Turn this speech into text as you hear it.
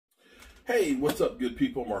Hey, what's up, good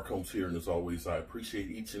people? Mark Holmes here, and as always, I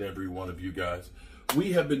appreciate each and every one of you guys.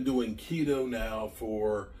 We have been doing keto now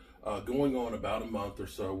for going on about a month or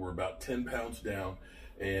so. We're about 10 pounds down,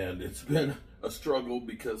 and it's been a struggle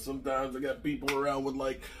because sometimes I got people around with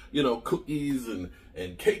cookies and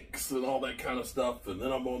cakes and all that kind of stuff, and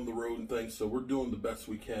then I'm on the road and things, so we're doing the best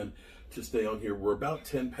we can to stay on here. We're about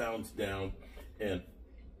 10 pounds down, and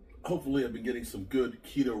hopefully I've been getting some good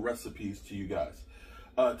keto recipes to you guys.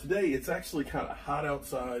 Today, it's actually kind of hot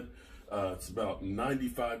outside. It's about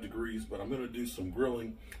 95 degrees, but I'm going to do some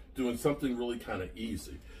grilling, doing something really kind of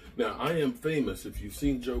easy. Now, I am famous, if you've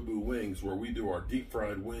seen Jobu Wings, where we do our deep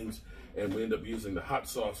fried wings, and we end up using the hot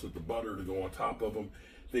sauce with the butter to go on top of them.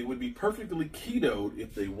 They would be perfectly ketoed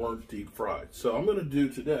if they weren't deep fried. So I'm going to do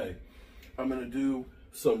today, I'm going to do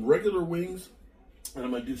some regular wings, and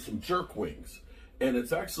I'm going to do some jerk wings. And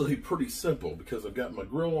it's actually pretty simple because I've got my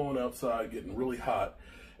grill on outside getting really hot,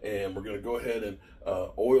 and we're going to go ahead and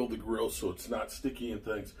oil the grill so it's not sticky and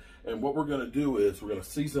things. And what we're going to do is we're going to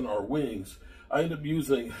season our wings. I end up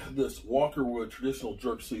using this Walkerwood traditional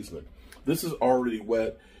jerk seasoning. This is already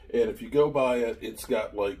wet, and if you go by it, it's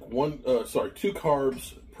got like 2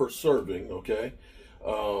 carbs per serving, okay?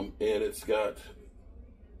 And it's got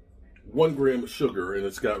 1 gram of sugar, and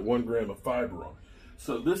it's got 1 gram of fiber on it.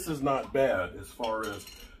 So this is not bad as far as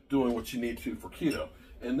doing what you need to for keto.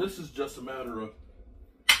 And this is just a matter of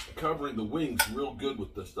covering the wings real good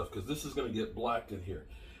with this stuff, because this is going to get black in here.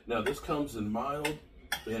 Now this comes in mild,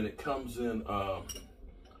 and it comes in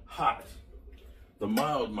hot. The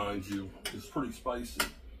mild, mind you, is pretty spicy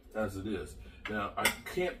as it is. Now I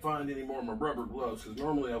can't find any more of my rubber gloves, because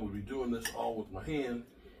normally I would be doing this all with my hand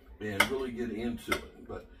and really get into it,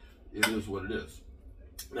 but it is what it is.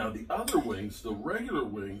 Now the other wings, the regular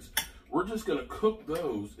wings, we're just going to cook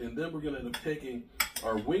those, and then we're going to end up taking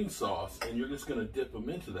our wing sauce, and you're just going to dip them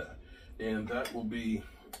into that. And that will be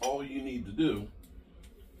all you need to do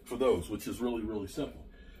for those, which is really, really simple.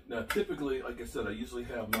 Now typically, like I said, I usually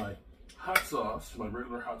have my hot sauce, my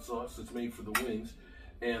regular hot sauce that's made for the wings,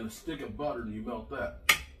 and a stick of butter, and you melt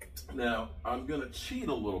that. Now I'm going to cheat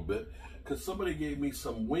a little bit because somebody gave me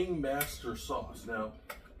some Wing Master sauce. Now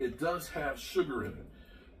it does have sugar in it.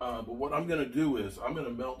 But what I'm going to do is I'm going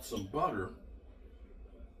to melt some butter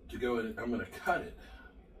to go in, and I'm going to cut it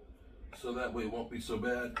so that way it won't be so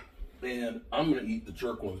bad. And I'm going to eat the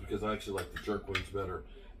jerk wings because I actually like the jerk wings better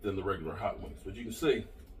than the regular hot wings. But you can see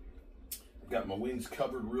I've got my wings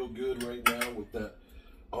covered real good right now with that.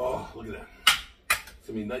 Oh, look at that. It's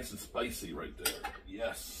going to be nice and spicy right there.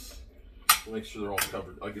 Yes. Make sure they're all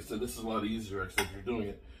covered. Like I said, this is a lot easier actually if you're doing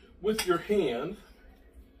it with your hand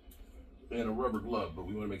and a rubber glove, but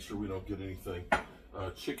we want to make sure we don't get anything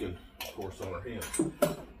chicken, of course, on our hands.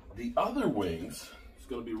 The other wings, it's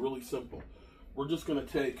going to be really simple. We're just going to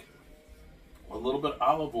take a little bit of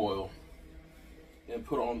olive oil and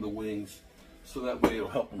put on the wings so that way it'll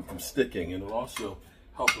help them from sticking, and it'll also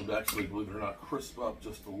help them to actually, believe it or not, crisp up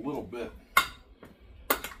just a little bit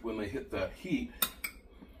when they hit that heat.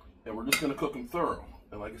 And we're just going to cook them thorough.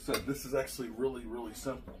 And like I said, this is actually really, really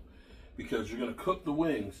simple because you're going to cook the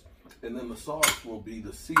wings, and then the sauce will be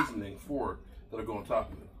the seasoning for it that'll go on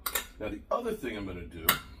top of it. Now the other thing I'm going to do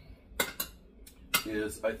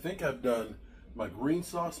is, I think I've done my green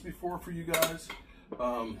sauce before for you guys.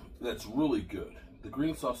 That's really good. The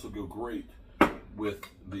green sauce will go great with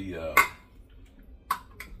the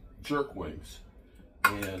jerk wings,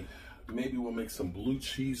 and maybe we'll make some blue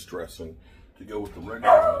cheese dressing to go with the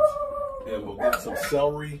regular ones. And we'll get some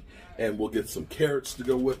celery, and we'll get some carrots to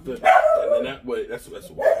go with it. And then that way, that's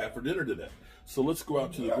what I have for dinner today. So let's go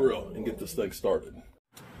out to the grill and get this thing started.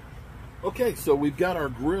 Okay, so we've got our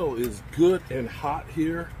grill is good and hot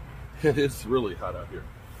here. It is really hot out here.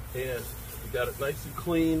 And we got it nice and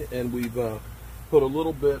clean, and we've put a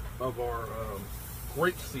little bit of our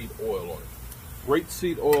grapeseed oil on it.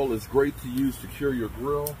 Grapeseed oil is great to use to cure your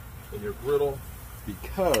grill and your griddle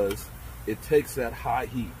because it takes that high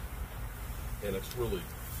heat, and it's really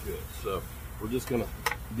good. So we're just gonna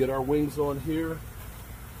get our wings on here.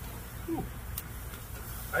 Whew.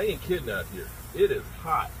 I ain't kidding out here. It is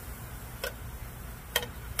hot.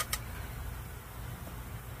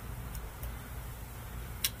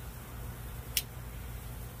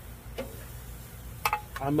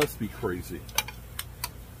 I must be crazy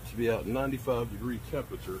to be out in 95-degree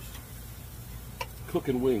temperatures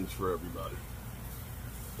cooking wings for everybody.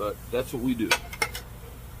 But that's what we do. And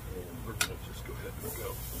we're gonna just go ahead and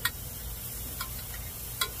go.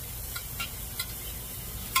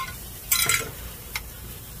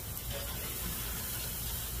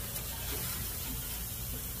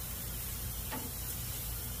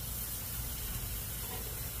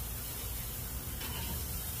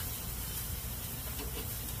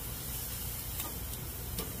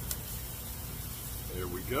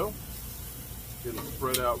 go. Get them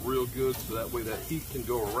spread out real good so that way that heat can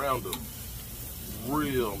go around them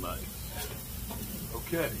real nice.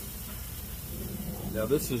 Okay. Now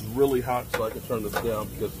this is really hot, so I can turn this down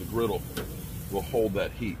because the griddle will hold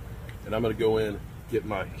that heat. And I'm going to go in, get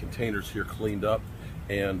my containers here cleaned up,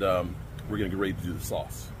 and we're going to get ready to do the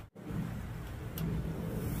sauce.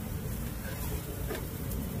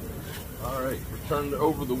 All right, we're turning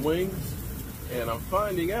over the wings, and I'm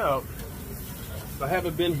finding out, if I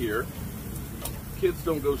haven't been here, kids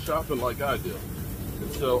don't go shopping like I do.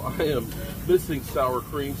 And so I am missing sour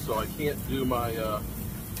cream, so I can't do my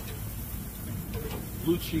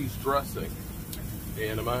blue cheese dressing.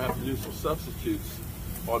 And I'm gonna have to do some substitutes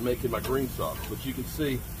on making my green sauce. But you can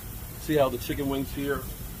see how the chicken wings here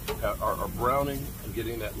are browning and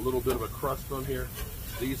getting that little bit of a crust on here.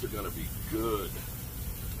 These are gonna be good.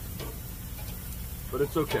 But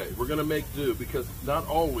it's okay, we're gonna make do, because not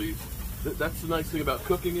always, that's the nice thing about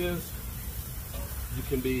cooking is, you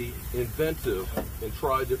can be inventive and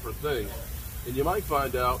try different things. And you might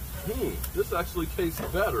find out, this actually tastes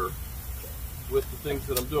better with the things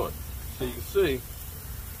that I'm doing. So you can see,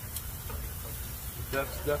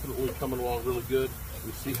 that's definitely coming along really good.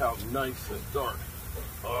 You see how nice and dark.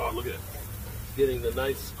 Oh, look at it. It's getting the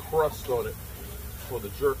nice crust on it for the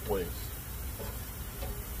jerk wings.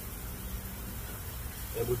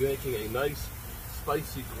 And we're making a nice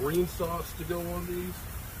spicy green sauce to go on these.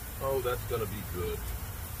 Oh, that's gonna be good.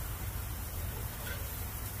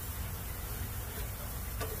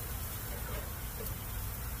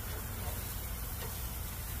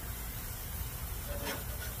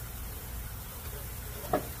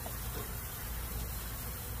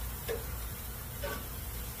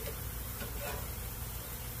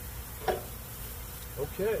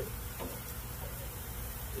 Okay.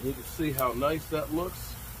 And you can see how nice that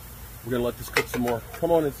looks. We're gonna let this cook some more.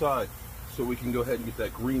 Come on inside so we can go ahead and get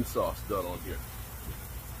that green sauce done on here.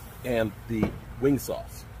 And the wing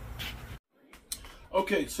sauce.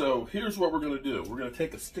 Okay, so here's what we're gonna do. We're gonna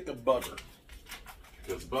take a stick of butter,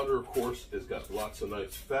 because butter, of course, has got lots of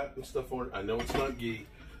nice fat and stuff on it. I know it's not ghee,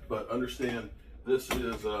 but understand this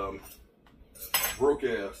is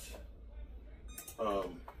broke-ass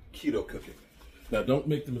keto cooking. Now, don't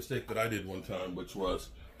make the mistake that I did one time, which was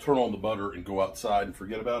turn on the butter and go outside and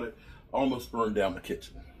forget about it. Almost burned down the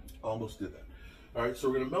kitchen. Almost did that. All right, so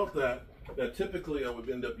we're gonna melt that. Now, typically I would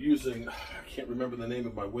end up using, I can't remember the name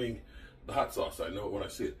of my wing, the hot sauce. I know it when I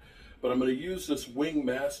see it. But I'm gonna use this Wing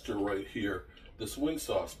Master right here, this wing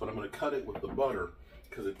sauce, but I'm gonna cut it with the butter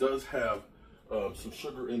because it does have some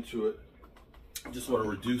sugar into it. I just wanna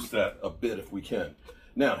reduce that a bit if we can.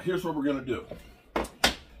 Now, here's what we're gonna do.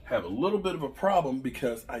 Have a little bit of a problem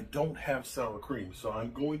because I don't have sour cream, so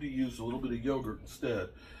I'm going to use a little bit of yogurt instead.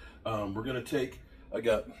 We're gonna take, I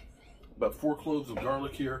got about 4 cloves of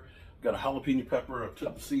garlic here, got a jalapeno pepper, I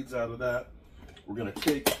took the seeds out of that. We're gonna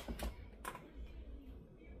take a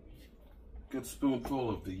good spoonful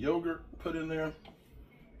of the yogurt, put in there,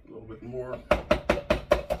 a little bit more.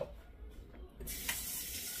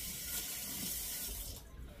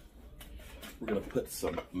 We're gonna put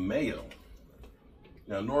some mayo.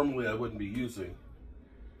 Now, normally I wouldn't be using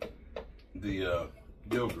the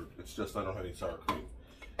yogurt. It's just I don't have any sour cream.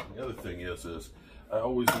 And the other thing is I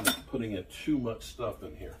always end up putting in too much stuff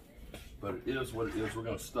in here. But it is what it is. We're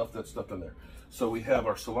going to stuff that stuff in there. So we have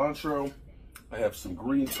our cilantro. I have some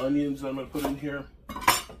green onions I'm going to put in here.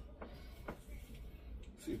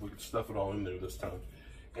 See if we can stuff it all in there this time.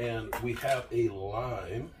 And we have a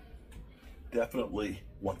lime. Definitely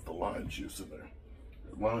want the lime juice in there.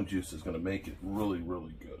 Lime juice is going to make it really,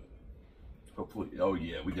 really good. Hopefully, oh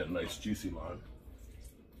yeah, we got a nice juicy lime.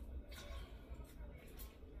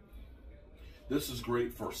 This is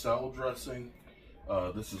great for salad dressing.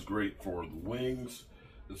 This is great for the wings.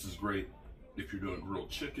 This is great if you're doing grilled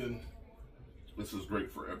chicken. This is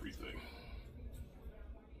great for everything.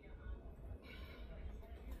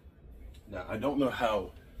 Now, I don't know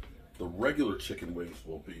how the regular chicken wings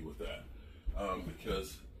will be with that,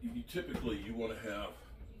 because typically you want to have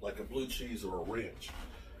like a blue cheese or a ranch,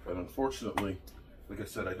 but unfortunately, like I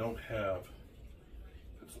said, I don't have.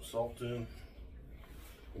 Put some salt in,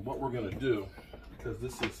 and what we're going to do, because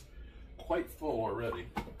this is quite full already,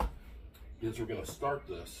 is we're going to start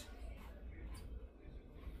this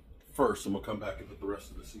first, and we'll come back and put the rest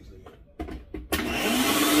of the seasoning in.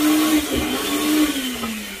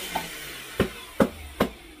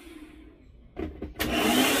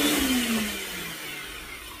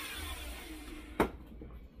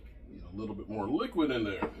 More liquid in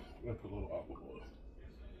there. I'm gonna put a little olive oil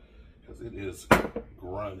because it is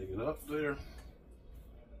grinding it up there.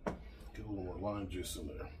 Get a little more lime juice in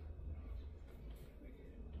there.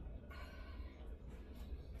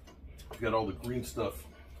 got all the green stuff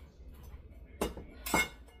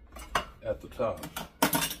at the top.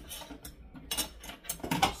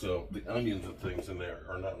 So the onions and things in there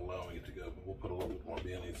are not allowing it to go, but we'll put a little bit more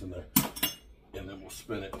mayonnaise in there. And then we'll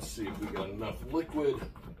spin it and see if we got enough liquid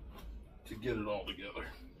to get it all together.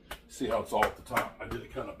 See how it's all at the top? I did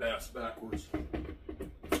it kind of backwards.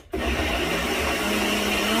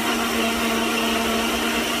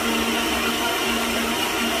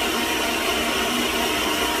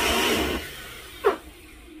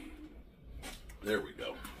 There we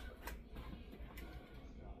go.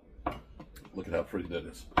 Look at how pretty that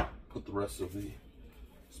is. Put the rest of the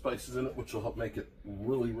spices in it, which will help make it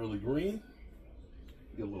really, really green.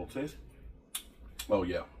 Get a little taste. Oh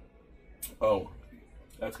yeah. Oh,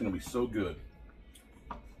 that's gonna be so good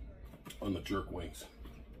on the jerk wings.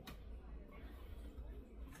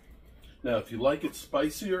 Now, if you like it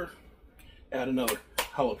spicier, add another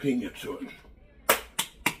jalapeno to it.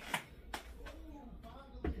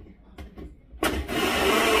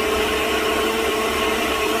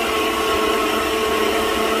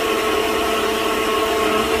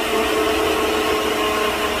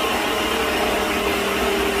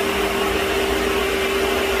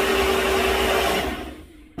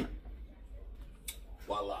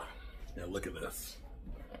 Voila. Now look at this.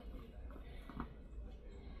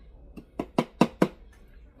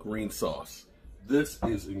 Green sauce. This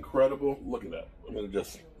is incredible. Look at that. I'm gonna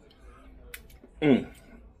just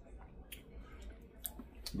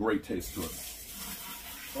great taste to it.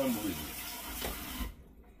 Unbelievable.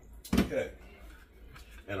 Okay.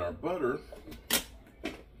 And our butter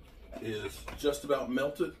is just about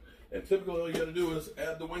melted. And typically all you gotta do is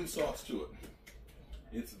add the wing sauce to it.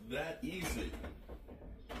 It's that easy.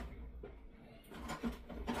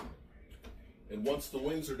 And once the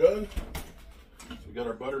wings are done, so we got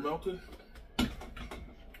our butter melted.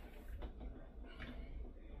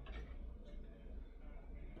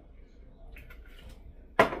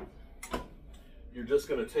 You're just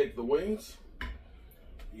gonna take the wings,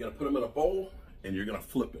 you're gonna put them in a bowl, and you're gonna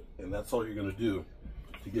flip it. And that's all you're gonna do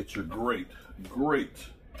to get your great, great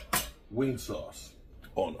wing sauce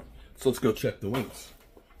on them. So let's go check the wings.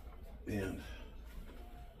 And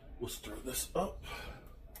we'll stir this up.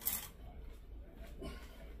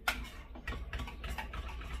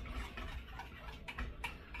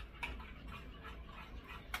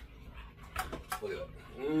 Look at that.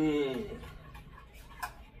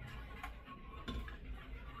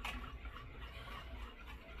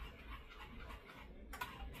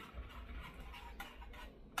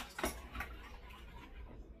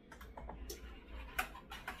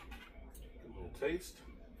 A little taste.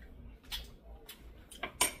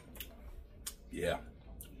 Yeah.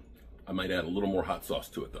 I might add a little more hot sauce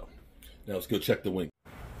to it though. Now let's go check the wing.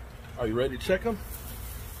 Are you ready to check them?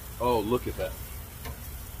 Oh, look at that.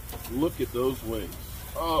 Look at those wings.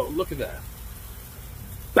 Oh, look at that.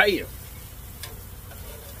 Bam!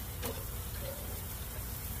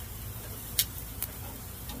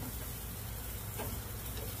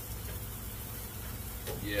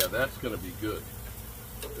 Yeah, that's gonna be good.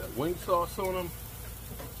 That wing sauce on them.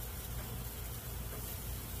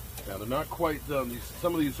 Now they're not quite done.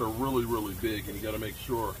 Some of these are really, really big, and you gotta make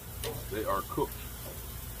sure they are cooked.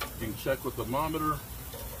 You can check with the thermometer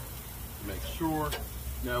to make sure.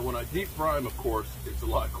 Now, when I deep fry them, of course, it's a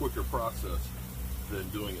lot quicker process than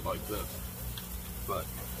doing it like this. But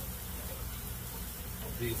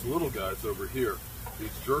these little guys over here,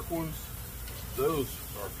 these jerk ones, those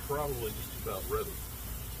are probably just about ready.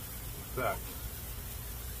 In fact,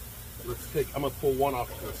 I'm gonna pull one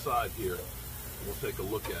off to the side here, and we'll take a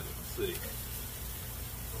look at it and see.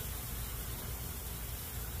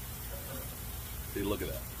 See, look at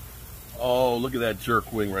that. Oh, look at that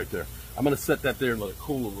jerk wing right there. I'm gonna set that there and let it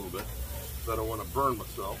cool a little bit because I don't want to burn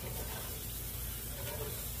myself.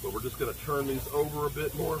 But we're just gonna turn these over a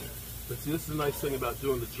bit more. But see, this is the nice thing about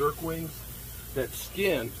doing the jerk wings. That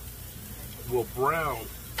skin will brown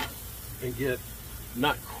and get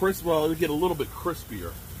not crisp, well, it'll get a little bit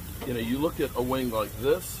crispier. You know, you look at a wing like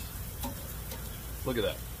this, look at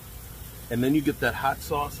that. And then you get that hot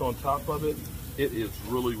sauce on top of it. It is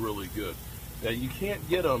really, really good. Now, you can't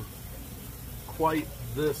get them quite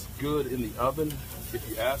this good in the oven, if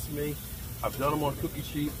you ask me. I've done them on cookie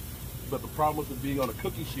sheet, but the problem with it being on a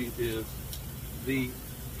cookie sheet is the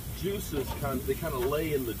juices kind of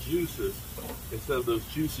lay in the juices instead of those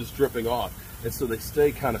juices dripping off, and so they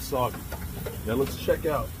stay kind of soggy. Now let's check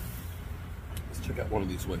out one of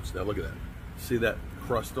these wings. Now look at that. See that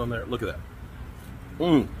crust on there? Look at that.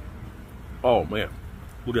 Oh man,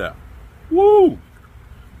 look at that. Woo!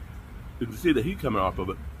 You can see the heat coming off of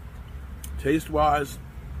it. Taste-wise,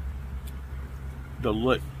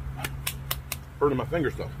 delicious. Hurting my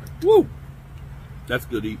fingers though. Woo! That's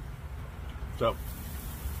good to eat. So,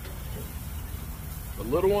 the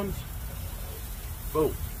little ones,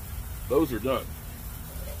 boom, those are done.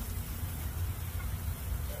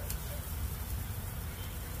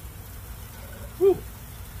 Woo!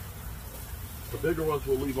 The bigger ones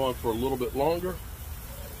we'll leave on for a little bit longer.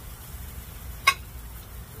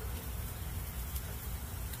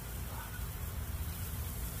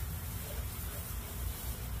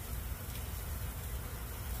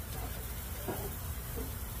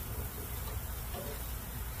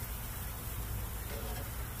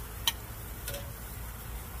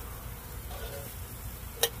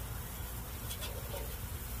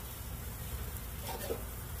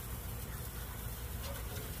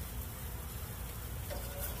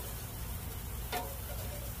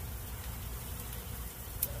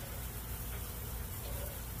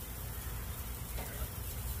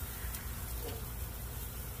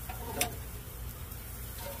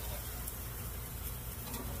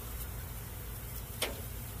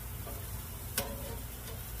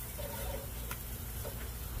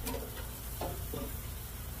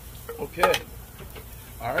 Okay,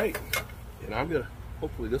 all right, and I'm gonna,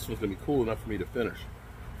 hopefully this one's gonna be cool enough for me to finish.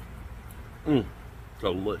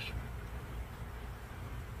 Delish.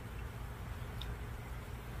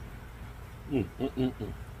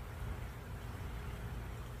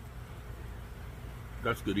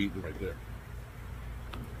 That's good eating right there.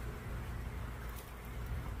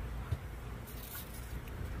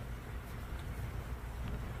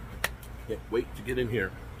 Can't wait to get in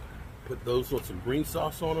here. Put those with some green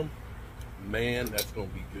sauce on them. Man, that's gonna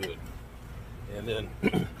be good. And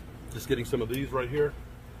then just getting some of these right here.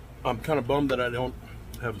 I'm kind of bummed that I don't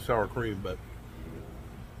have the sour cream, but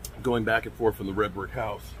going back and forth from the red brick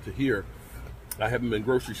house to here, I haven't been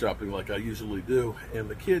grocery shopping like I usually do, and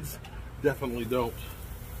the kids definitely don't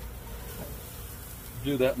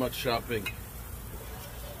do that much shopping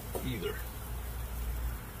either.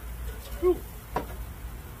 Whew.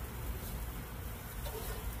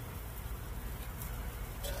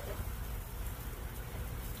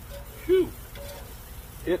 Whew.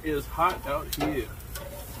 It is hot out here.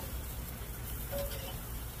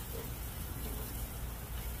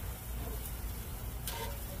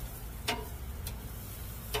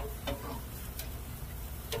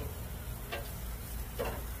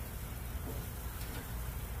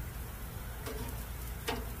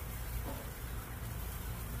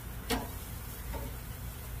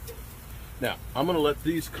 Now, I'm going to let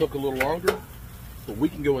these cook a little longer so we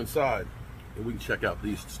can go inside and we can check out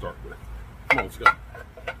these to start with. Come on, let's go.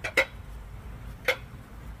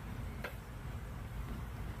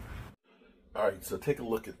 All right, so take a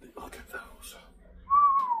look at look at those.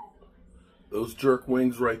 Those jerk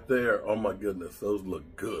wings right there. Oh my goodness, those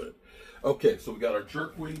look good. Okay, so we got our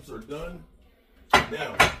jerk wings are done.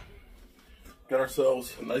 Now, got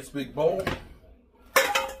ourselves a nice big bowl.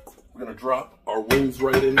 We're gonna drop our wings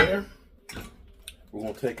right in there. We're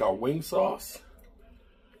gonna take our wing sauce.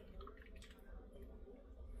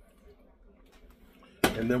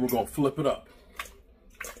 And then we're gonna flip it up.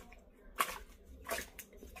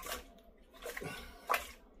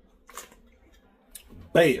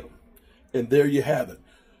 Bam! And there you have it.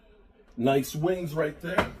 Nice wings right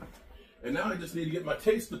there. And now I just need to get my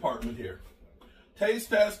taste department here. Taste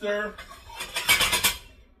tester.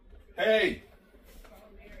 Hey.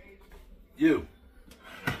 You.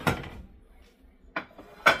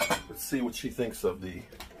 Let's see what she thinks of the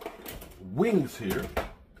wings here.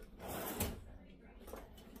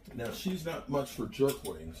 Now, she's not much for jerk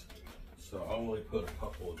wings, so I'll only put a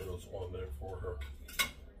couple of those on there for her.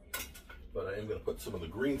 But I am going to put some of the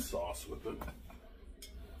green sauce with it.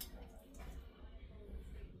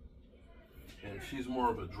 And she's more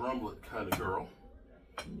of a drumlet kind of girl.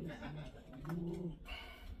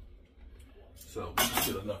 So we'll just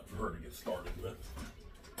get enough for her to get started with.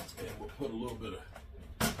 And we'll put a little bit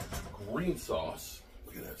of green sauce.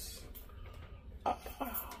 Look at this.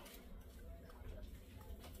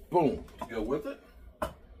 Boom, to go with it.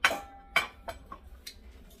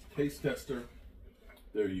 Taste tester.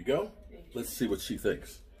 There you go. Let's see what she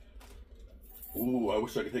thinks. Ooh, I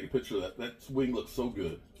wish I could take a picture of that. That wing looks so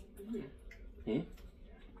good. What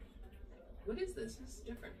is this? This is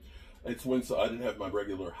different. It's wing sauce. I didn't have my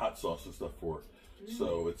regular hot sauce and stuff for it.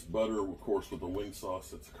 So it's butter, of course, with the wing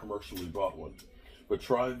sauce. It's a commercially bought one. But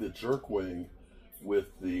try the jerk wing with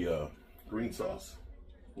the green sauce.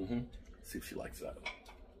 See if she likes that.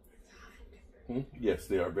 Yes,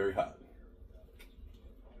 they are very hot.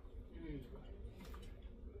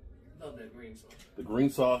 Love that green sauce. The green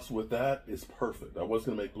sauce with that is perfect. I was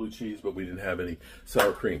going to make blue cheese, but we didn't have any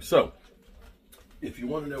sour cream. So, if you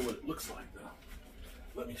want to know what it looks like, though,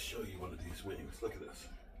 Let me show you one of these wings. Look at this.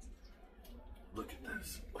 Look at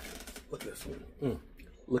this. Look at this. Look at this wing.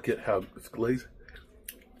 Look at how it's glazed.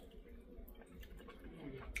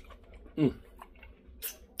 And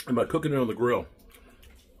by cooking it on the grill,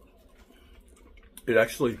 it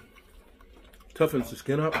actually toughens the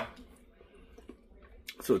skin up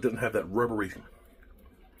so it doesn't have that rubbery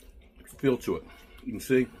feel to it. You can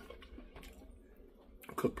see,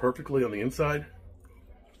 cooked perfectly on the inside.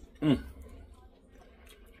 I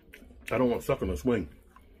don't want to suck on this wing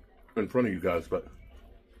in front of you guys, but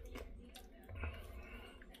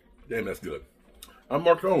damn, that's good. I'm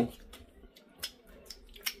Mark Holmes,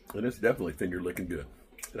 and it's definitely finger licking good.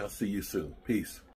 And I'll see you soon. Peace.